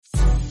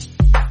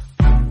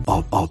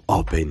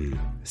Open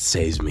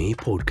Says Me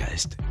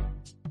podcast.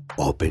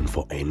 Open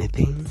for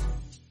anything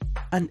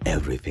and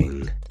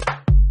everything.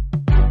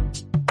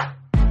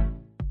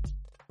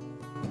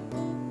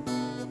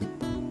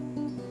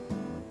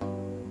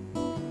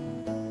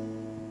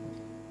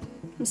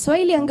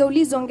 Mswahili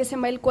angeulizwa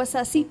angesema ilikuwa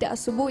saa 6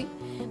 asubuhi.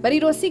 But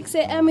it was 6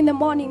 a.m. in the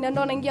morning na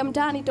ndo naingia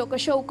mtaani toka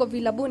show uko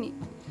Vilabuni.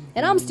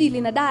 And I'm still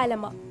in a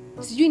dilemma.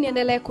 Sijui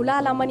niendelee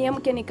kulala ama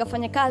niamke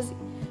nikafanya kazi.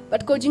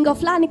 But kwa ujinga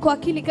fulani kwa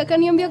akili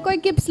kakaniambia kwa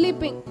keep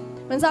sleeping.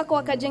 Wenzako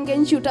wakajenge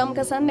nchi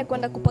utaamka saa 4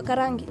 kwenda kupaka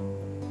rangi.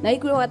 Na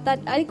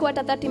haikuwa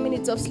hata 30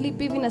 minutes of sleep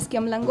hivi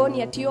nasikia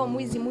mlangoni atio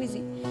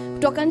mwizi.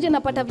 Kutoka nje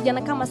napata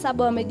vijana kama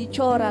 7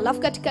 wamejichora. Alafu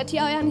katikati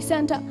yao yani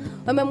center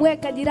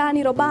wamemweka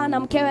jirani Robana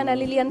mkewe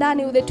analilia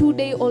ndani with a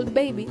 2-day-old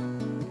baby.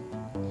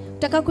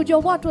 Nataka kujua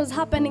what was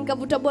happening,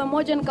 kavuta boy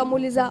moja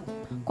nikamuuliza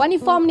kwani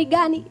form ni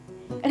gani?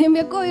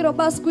 Ananiambia kwa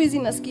Roba squeeze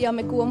nasikia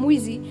amekuwa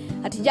mwizi.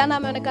 Ati jana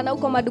ameonekana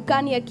huko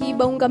madukani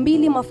akiiba unga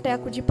 2, mafuta ya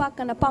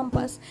kujipaka na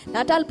pampers. Na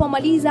hata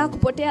alipomaliza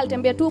kupotea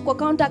alitembea tu kwa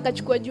counter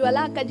akachukua jua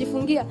lake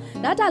ajifungia.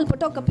 Na hata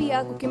alipotoka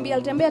pia kukimbia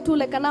alitembea tu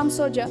like Kanam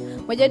Soja.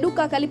 Mmoja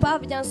duka akalipa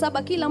vijana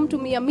 7 kila mtu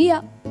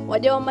 100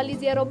 waje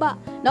wamalizie Roba.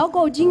 Na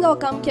huko ujinga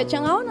wakamkia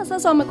changaona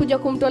sasa wamekuja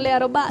kumtolea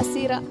Roba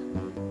asira.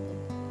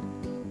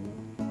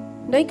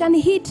 Ndio ikani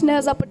hit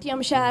naweza patia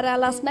mshahara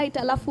last night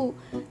alafu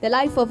the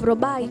life of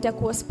Roba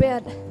itakuwa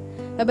spared.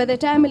 But by the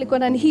time ilikuwa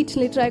ndani hit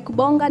nilitry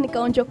kubonga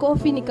nikaonja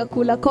coffee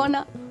nikakula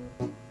kona.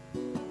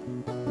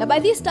 Na by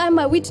this time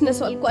my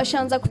witness walikuwa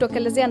shanza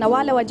kutokelezea na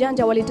wale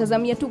wajanja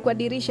walitazamia tu kwa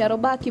dirisha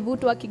Roba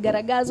kivutwa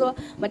kigaragazwa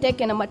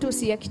mateke na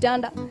matusi ya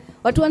kitanda.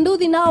 Watu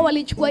wanduthi nao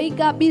walichukua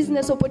ika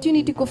business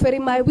opportunity kuferi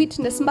my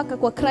witness mpaka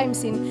kwa crime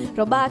scene.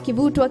 Roba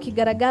kivutwa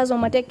kigaragazwa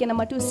mateke na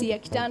matusi ya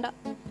kitanda.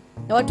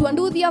 Na watu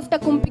wanduthi after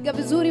kumpiga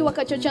vizuri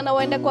wakachochana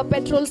waende kwa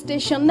petrol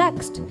station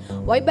next.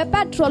 Waibe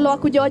petrol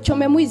wakuja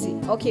wachome mwizi.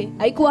 Okay,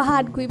 haikuwa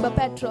hard kuiba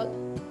petrol.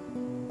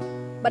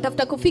 But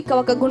after kufika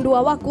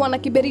wakagundua wako wana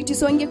kiberiti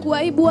so ingekuwa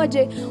aibu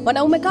aje.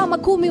 Wanaume kama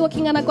 10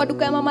 wakingana kwa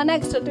duka ya mama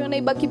next atu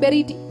wanaiba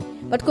kiberiti.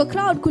 But kwa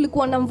crowd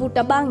kulikuwa na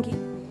mvuta bangi.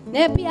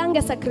 Na pia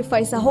ange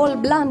sacrifice a whole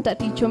blunt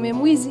atichome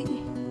mwizi.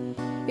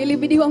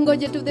 Ilibidi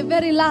wangoje to the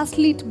very last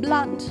lit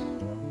blunt.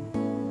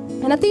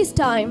 And at this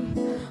time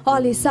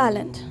all is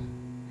silent.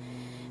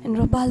 And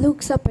Roba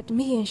looks up at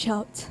me and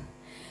shouts,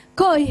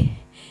 Koi,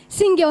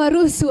 singe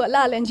waruhusu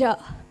walale njaa.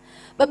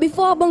 But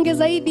before bonge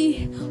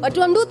zaidi,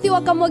 watu wanduthi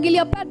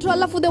wakamwagilia petrol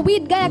alafu the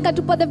weed guy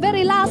akatupa the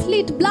very last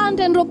lit blunt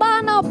and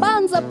Roba now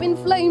burns up in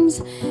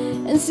flames.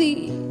 And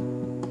see,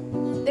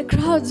 the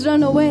crowds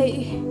run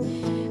away.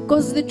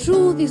 Because the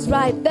truth is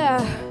right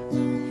there.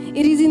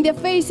 It is in their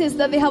faces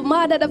that they have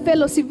murdered a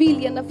fellow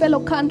civilian, a fellow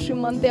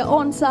countryman, their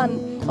own son,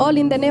 all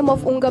in the name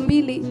of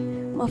ungambili,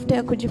 mafuta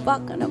ya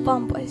kujipaka na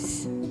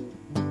pampers.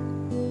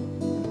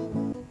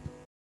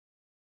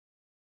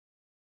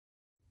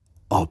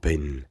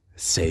 Open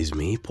Says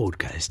Me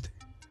podcast.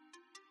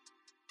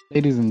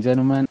 Ladies and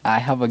gentlemen, I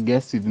have a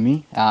guest with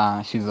me.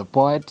 She's a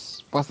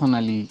poet.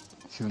 Personally,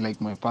 she's like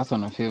my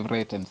personal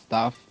favorite and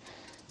stuff.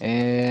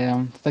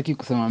 Sitaki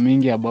kusema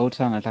mingi about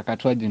her, nataka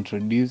tu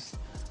introduce.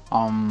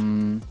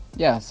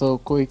 So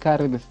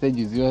Koikare, the stage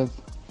is yours.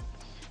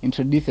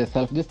 Introduce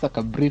yourself, just like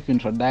a brief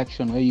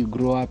introduction, where you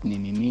grew up,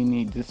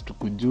 nini, just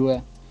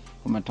tukujue,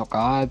 umetoka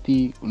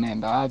wapi,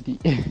 unaenda wapi.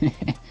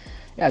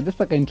 Yeah, just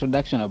like an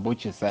introduction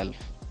about yourself.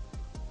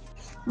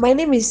 My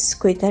name is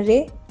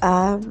Koikare,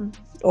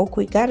 or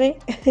Koikare,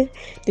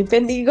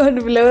 depending on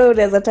vile wewe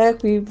unataka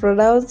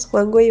kuipronounce.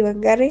 Wangoi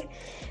Wangare.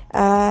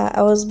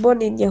 I was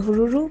born in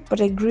Nyahururu,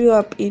 but I grew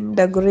up in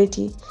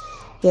Dagoretti.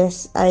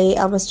 Yes, I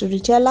am a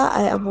storyteller,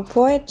 I am a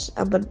poet,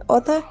 I'm an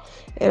author,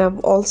 and I'm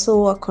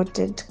also a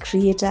content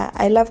creator.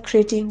 I love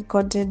creating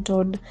content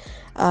on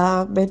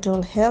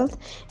mental health,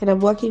 and I'm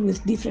working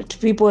with different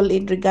people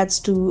in regards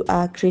to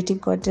creating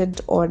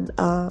content on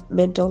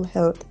mental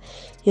health.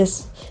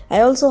 Yes,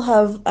 I also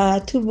have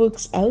 2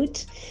 books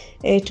out,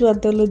 2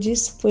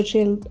 anthologies,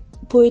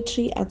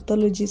 poetry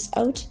anthologies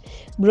out,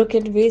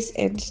 Broken Vase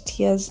and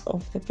Tears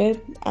of the Pen.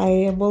 I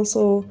am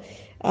also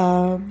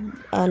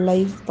a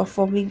live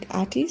performing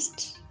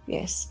artist.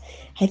 Yes,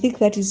 I think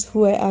that is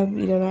who I am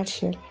in a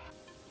nutshell.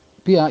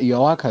 Pia,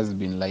 your work has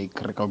been like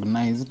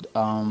recognized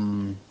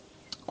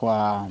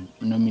kwa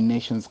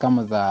nominations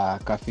kama za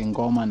Cafe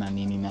Ngoma na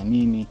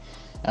nini.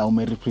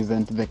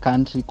 Umerepresent the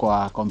country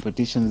kwa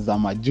competitions za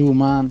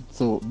majuma,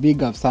 so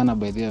big up sana,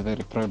 by the way,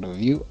 very proud of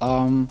you.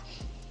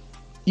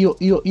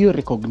 Your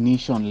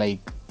recognition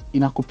like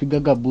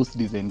inakupigaga boost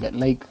design,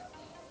 like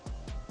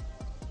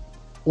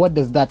what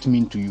does that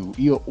mean to you?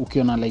 Hiyo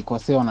ukiona like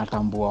wase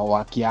wanatambua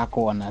work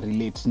yako, wana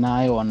relate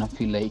nayo, wana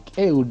feel like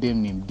hey,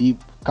 udem ni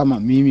deep kama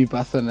mimi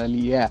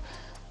personally. Yeah,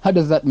 how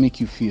does that make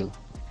you feel?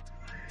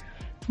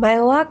 My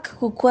work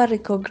kukua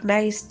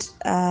recognized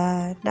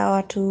na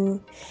watu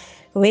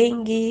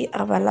wengi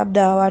ama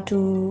labda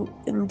watu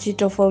nchi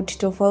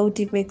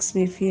tofauti makes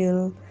me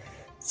feel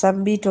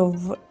some bit of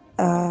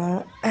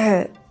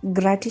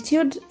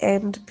gratitude,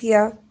 and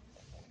pia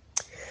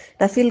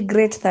na feel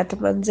great that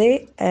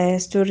manze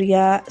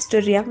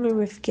story yangu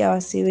imefikia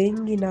wasi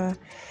wengi na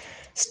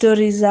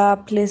stories za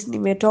place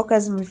nimetoka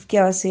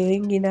zimefikia wasi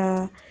wengi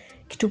na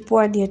kitu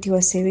poa ni ati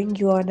wasi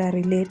wengi wana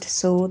relate,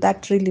 so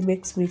that really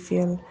makes me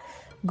feel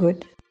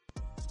good.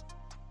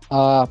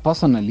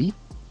 Personally,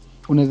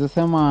 unaweza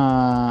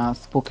sema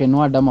spoken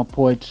word ama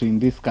poetry in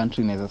this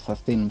country inaweza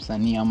sustain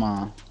msanii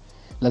ama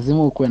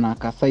lazima ukuwe na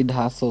ka side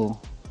hustle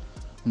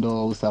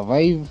ndo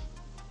usurvive,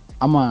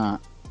 ama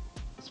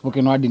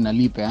spoken word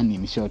inalipa yani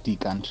in short hii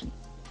country?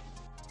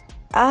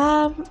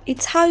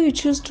 It's how you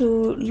choose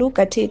to look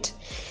at it.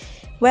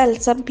 Well,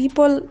 some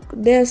people,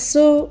 there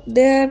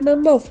are a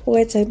number of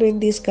poets I know in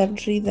this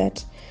country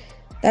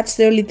that's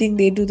the only thing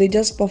they do. They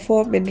just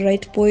perform and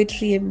write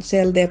poetry and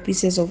sell their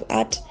pieces of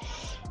art,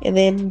 and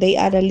then they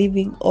earn a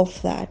living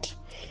off that.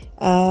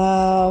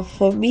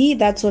 For me,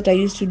 that's what I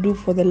used to do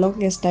for the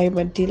longest time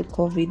until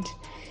COVID.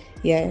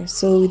 Yeah,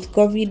 so with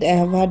COVID, I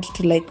have had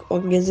to like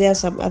ongezea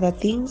some other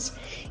things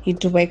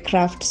into my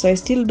craft. So I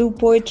still do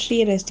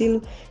poetry and I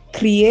still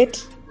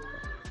create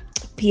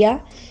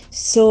pia.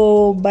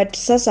 So, but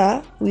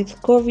sasa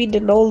with COVID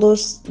and all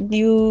those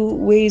new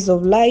ways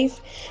of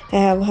life, I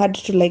have had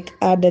to like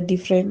add a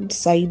different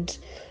side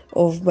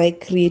of my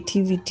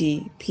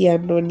creativity pia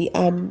ndo ni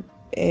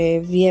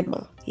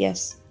vyema.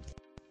 Yes.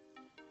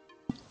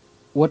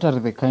 What are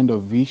the kind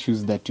of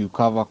issues that you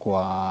cover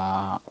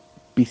kwa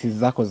pieces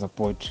zako za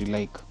poetry?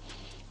 Like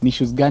ni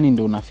issues gani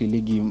ndo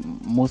unafiligi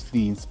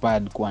mostly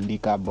inspired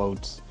kuandika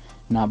about?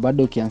 Na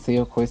bado ukianswer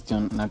your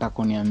question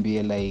nataka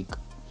uniambie like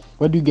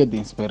where do you get the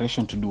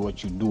inspiration to do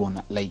what you do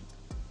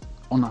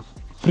on a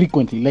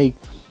frequently, like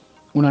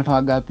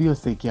unatoaga wapi hiyo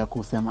seki ya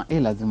kusema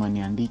lazima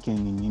niandike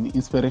nini?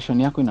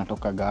 Inspiration yako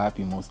inatoka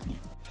wapi mostly?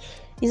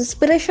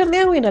 Inspiration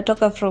yangu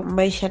inatoka from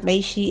maisha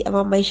naishi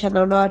ama maisha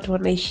naona watu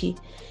wanaishi,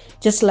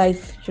 just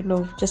life,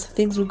 just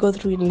things we go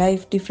through in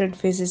life, different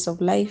phases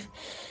of life,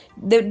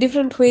 the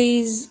different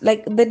ways,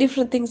 like the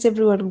different things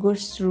everyone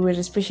goes through, and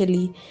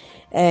especially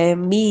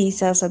me,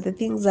 sasa the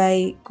things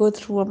I go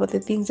through ama the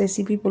things I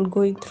see people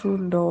going through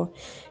ndo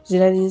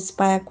zinani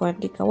inspire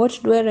kuandika.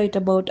 What do I write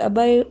about?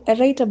 I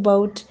write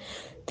about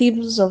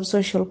themes of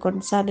social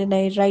concern, and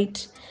I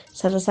write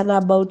sana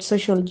about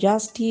social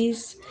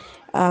justice.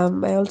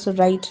 I also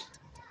write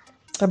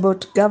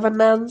about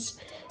governance,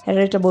 I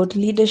write about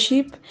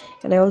leadership,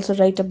 and I also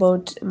write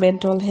about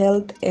mental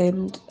health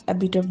and a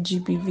bit of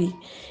GBV.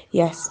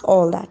 Yes,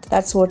 all that.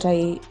 That's what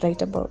I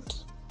write about.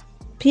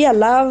 Pia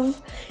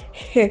love.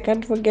 I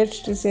can't forget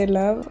to say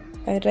love.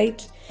 I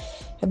write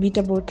a bit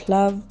about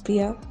love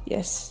pia.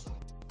 Yes.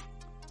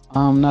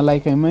 Now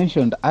like I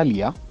mentioned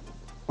earlier,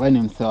 when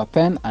you say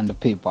pen and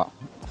paper,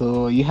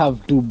 so you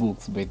have 2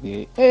 books by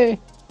the way.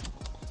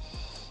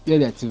 You're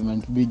the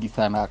achievement big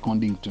sana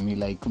according to me.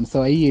 Like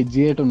msawa hii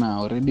age yetu na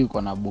already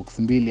uko na books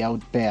 2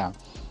 out there,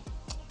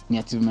 ni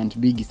achievement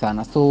big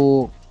sana.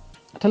 So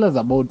tell us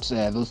about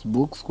those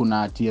books.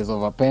 Kuna Tears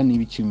of a Pen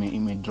which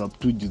ime drop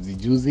 2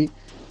 juzi.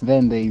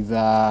 Then there is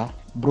a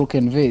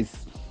Broken Vase.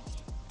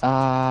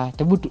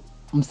 Tabutu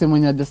mse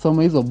mwenye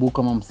hajasoma hizo book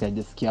ama mse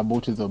hajasikia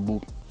about hizo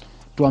book,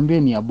 tuambie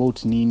ni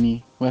about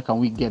nini? Where can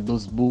we get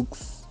those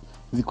books?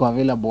 Ziko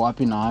available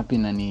wapi na wapi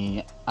na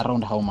ni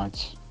around how much?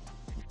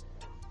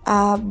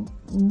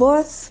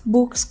 Both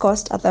books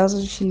cost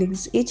 1,000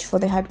 shillings each for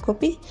the hard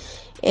copy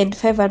and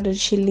 500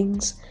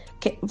 shillings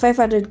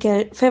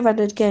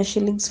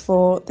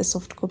for the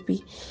soft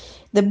copy.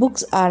 The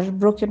books are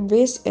Broken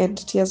Vase and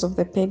Tears of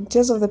the Pen.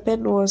 Tears of the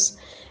Pen was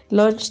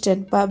launched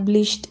and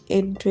published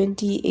in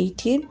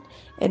 2018,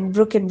 and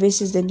Broken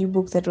Vase is the new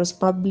book that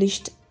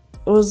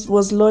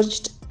was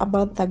launched a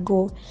month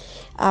ago.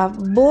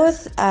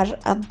 Both are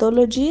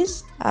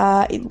anthologies.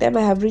 In them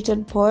I have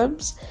written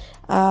poems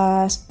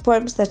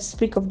that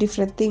speak of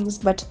different things,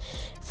 but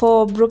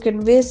for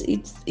Broken Vase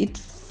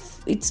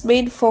its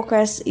main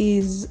focus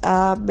is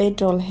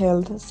mental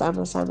health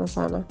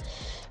sana.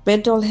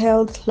 Mental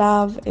health,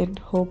 love and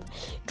hope.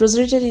 It was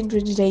written in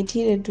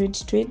 2019 and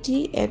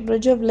 2020, and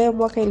unajua vile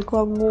mwaka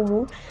ilikuwa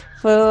ngumu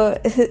for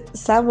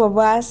some of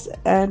us,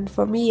 and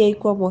for me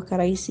haikuwa mwaka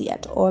rahisi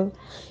at all,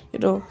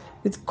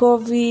 with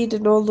COVID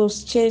and all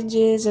those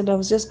changes, and I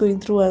was just going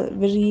through a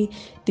very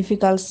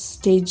difficult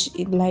stage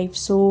in life.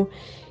 So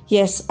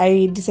yes,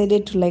 I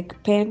decided to like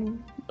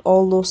pen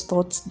all those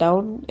thoughts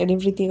down and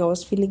everything I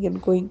was feeling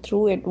and going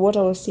through, and what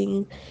I was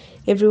seeing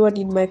everyone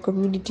in my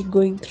community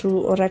going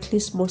through, or at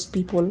least most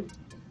people.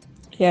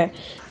 Yeah.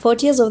 For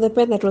Tears of the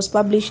Pen that was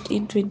published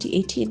in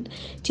 2018,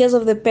 Tears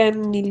of the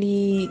Pen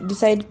nili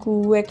decide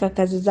kuweka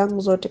kazi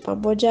zangu zote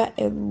pamoja,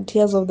 and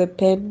Tears of the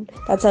Pen,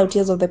 that's how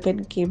Tears of the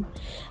Pen came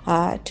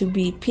to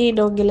be. Pia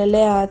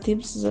inaongelelea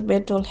themes za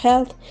mental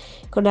health,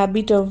 kuna a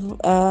bit of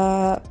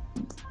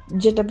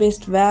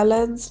gender-based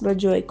violence,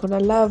 najua ikona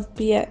love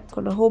pia,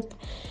 ikona hope.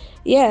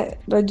 Yeah,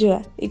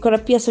 najua ikona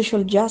pia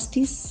social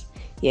justice.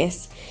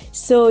 Yes,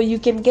 so you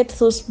can get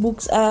those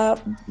books.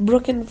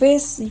 Broken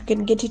Vase, you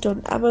can get it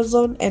on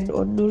Amazon and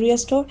on Nuria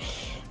Store.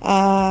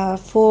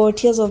 For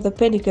Tears of the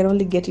Pen, you can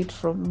only get it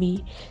from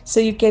me. So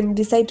you can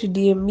decide to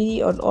DM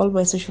me on all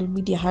my social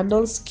media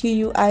handles,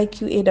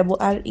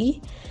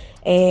 QUIQARRE,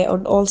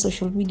 on all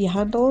social media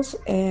handles.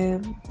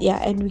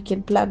 And we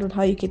can plan on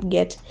how you can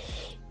get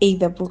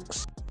either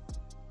books.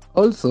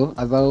 Also,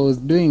 as I was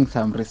doing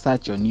some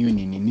research on you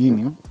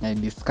nini, I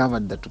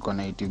discovered that tuko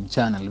na YouTube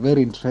channel.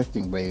 Very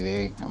interesting by the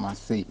way, I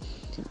must say.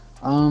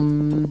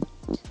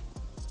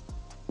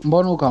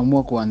 Mbona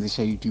ukaamua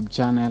kuanzisha YouTube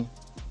channel?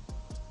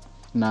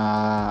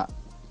 Na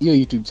hiyo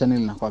YouTube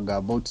channel inakuwaga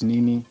about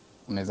nini?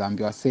 Unaweza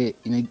ambiwa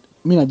mimi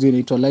najua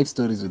inaitwa Life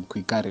Stories with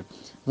Kuikare.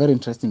 Very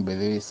interesting by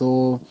the way.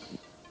 So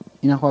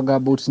inakuwaga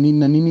about nini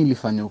na nini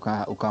ilifanya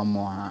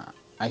ukaamua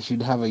I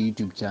should have a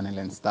YouTube channel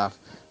and stuff.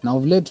 Now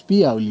of late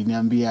pia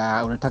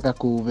uliniambia unataka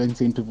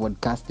venture into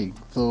podcasting.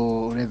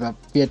 So unaweza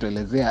pia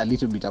tuelezea a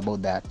little bit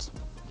about that.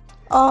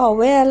 Oh,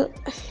 well,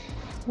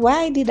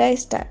 why did I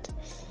start?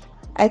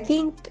 I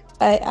think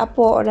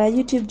hapo on a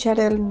YouTube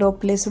channel no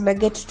place una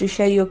get to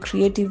share your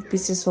creative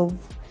pieces of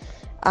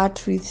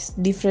art with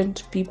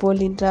different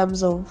people in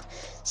terms of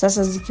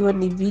sasa zikiwa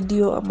ni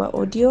video ama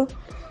audio.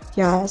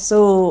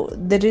 So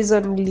the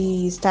reason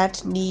we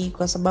start ni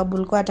kwa sababu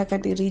nilikuwa nataka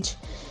ni reach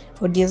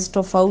audience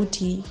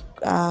tofauti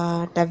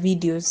na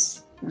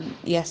videos.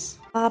 Yes.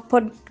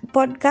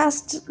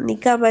 Podcast ni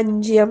kama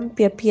njia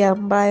mpya pia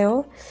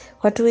ambayo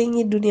watu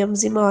wengi dunia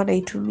mzima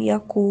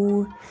wanaitumia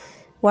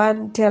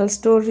tell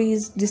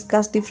stories,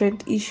 discuss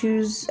different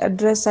issues,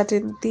 address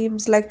certain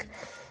themes, like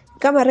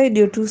kama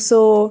radio tu.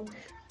 So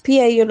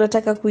pia hiyo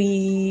nataka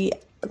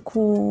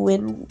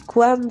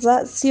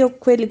kuanza, sio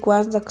kweli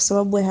kuanza kwa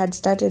sababu I had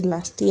started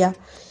last year,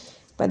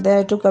 but then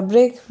I took a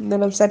break and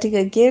then I'm starting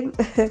again.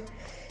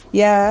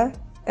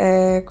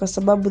 Kwa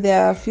sababu there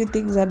are a few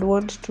things I'd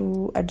want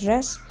to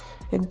address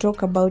and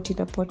talk about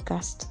in a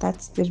podcast.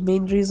 That's the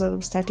main reason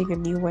I'm starting a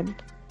new one.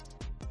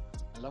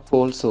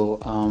 Also,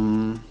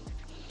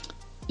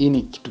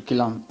 ini kitu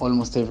kila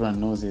almost everyone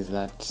knows is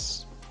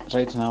that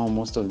right now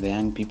most of the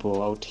young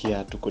people out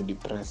here tuko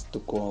depressed,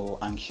 tuko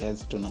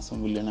anxious,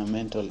 tunasumbuliwa na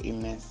mental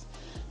illness,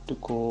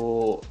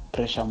 tuko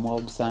pressure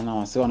mob sana,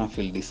 wase wana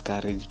feel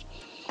discouraged.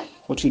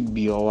 What would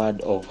be your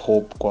word of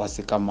hope kwa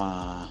wase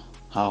kama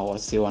hao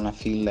wase wana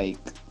feel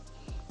like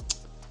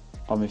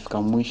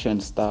wamefika mwisho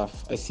and stuff?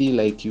 I see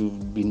like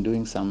you've been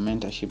doing some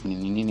mentorship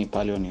nini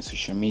pale on your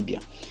social media.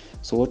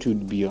 So what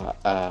would be your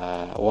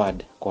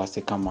word kwa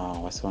wase kama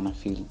wase wana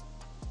feel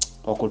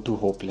wako too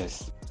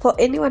hopeless? For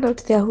anyone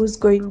out there who's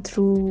going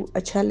through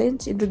a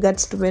challenge in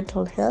regards to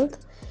mental health,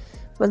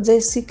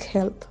 manze, seek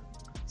help.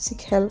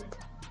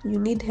 You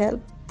need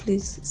help,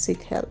 please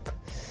seek help.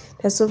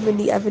 There's so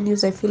many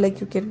avenues I feel like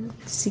you can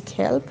seek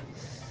help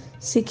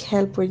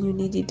when you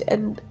need it.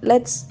 And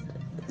let's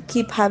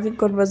keep having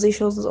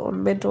conversations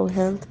on mental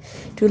health.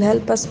 It will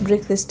help us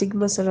break the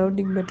stigma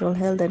surrounding mental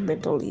health and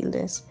mental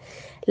illness.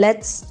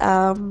 Let's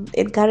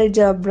encourage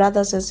our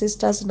brothers and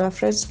sisters and our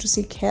friends to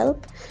seek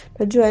help.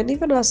 And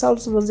even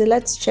ourselves,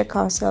 let's check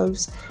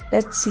ourselves.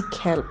 Let's seek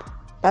help.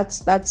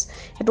 That's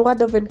and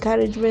word of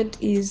encouragement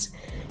is,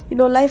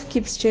 life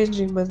keeps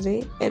changing,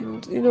 manze.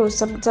 And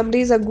some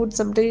days are good,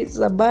 some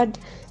days are bad,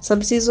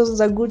 some seasons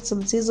are good,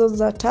 some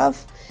seasons are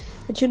tough.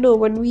 But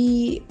when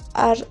we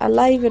are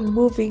alive and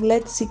moving,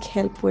 let's seek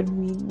help when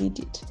we need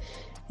it.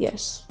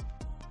 Yes.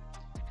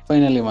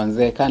 Finally,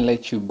 manze, I can't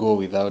let you go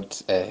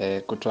without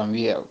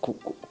kutuambia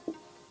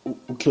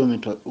ukiwa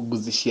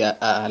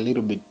umetuguzishia a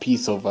little bit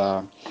piece of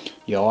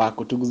your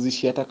work,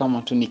 tuguzishia hata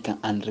kama tu nika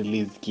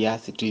unreleased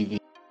kiasi tu hivi.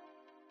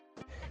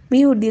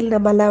 Mi hudeal na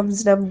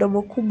malams na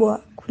mdomo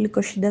kubwa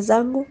kuliko shida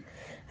zangu,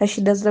 na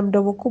shida za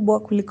mdomo kubwa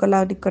kuliko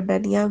lao niko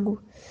ndani yangu.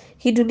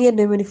 Hii dunia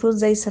ndio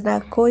imenifunza hii sanaa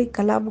koi,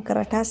 kalamu,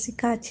 karatasi,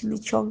 kaa chini,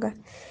 chonga.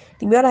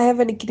 Nimeona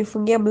heaven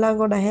ikinifungia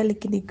mlango na hell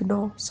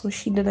ikiniignore. So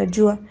shida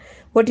najua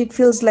what it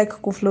feels like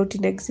kufloat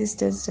in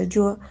existence.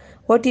 Najua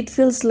what it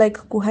feels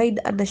like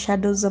kuhide under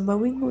shadows za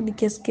mawingu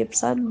nikiescape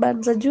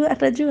sunburns.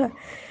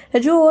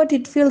 Najua what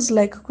it feels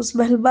like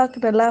kusmile back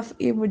na laugh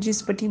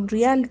emojis, but in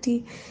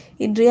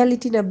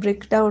reality na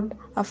breakdown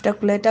after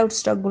kulet out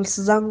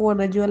struggles zangu.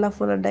 Wanajua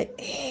alafu wanadai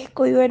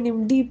kwa hiyo ni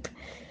mdeep.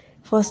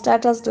 For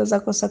starters, naweza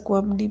kosa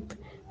kuwa mdeep.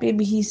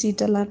 Maybe hii si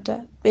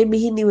talanta, maybe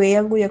hii ni way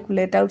yangu ya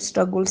kulet out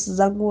struggles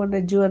zangu.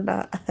 Wanajua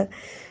na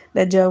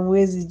najua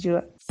mwezi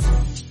jua.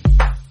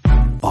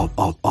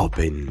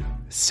 Open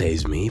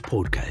Says Me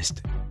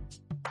podcast.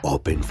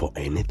 Open for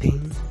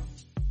anything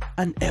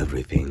and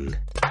everything.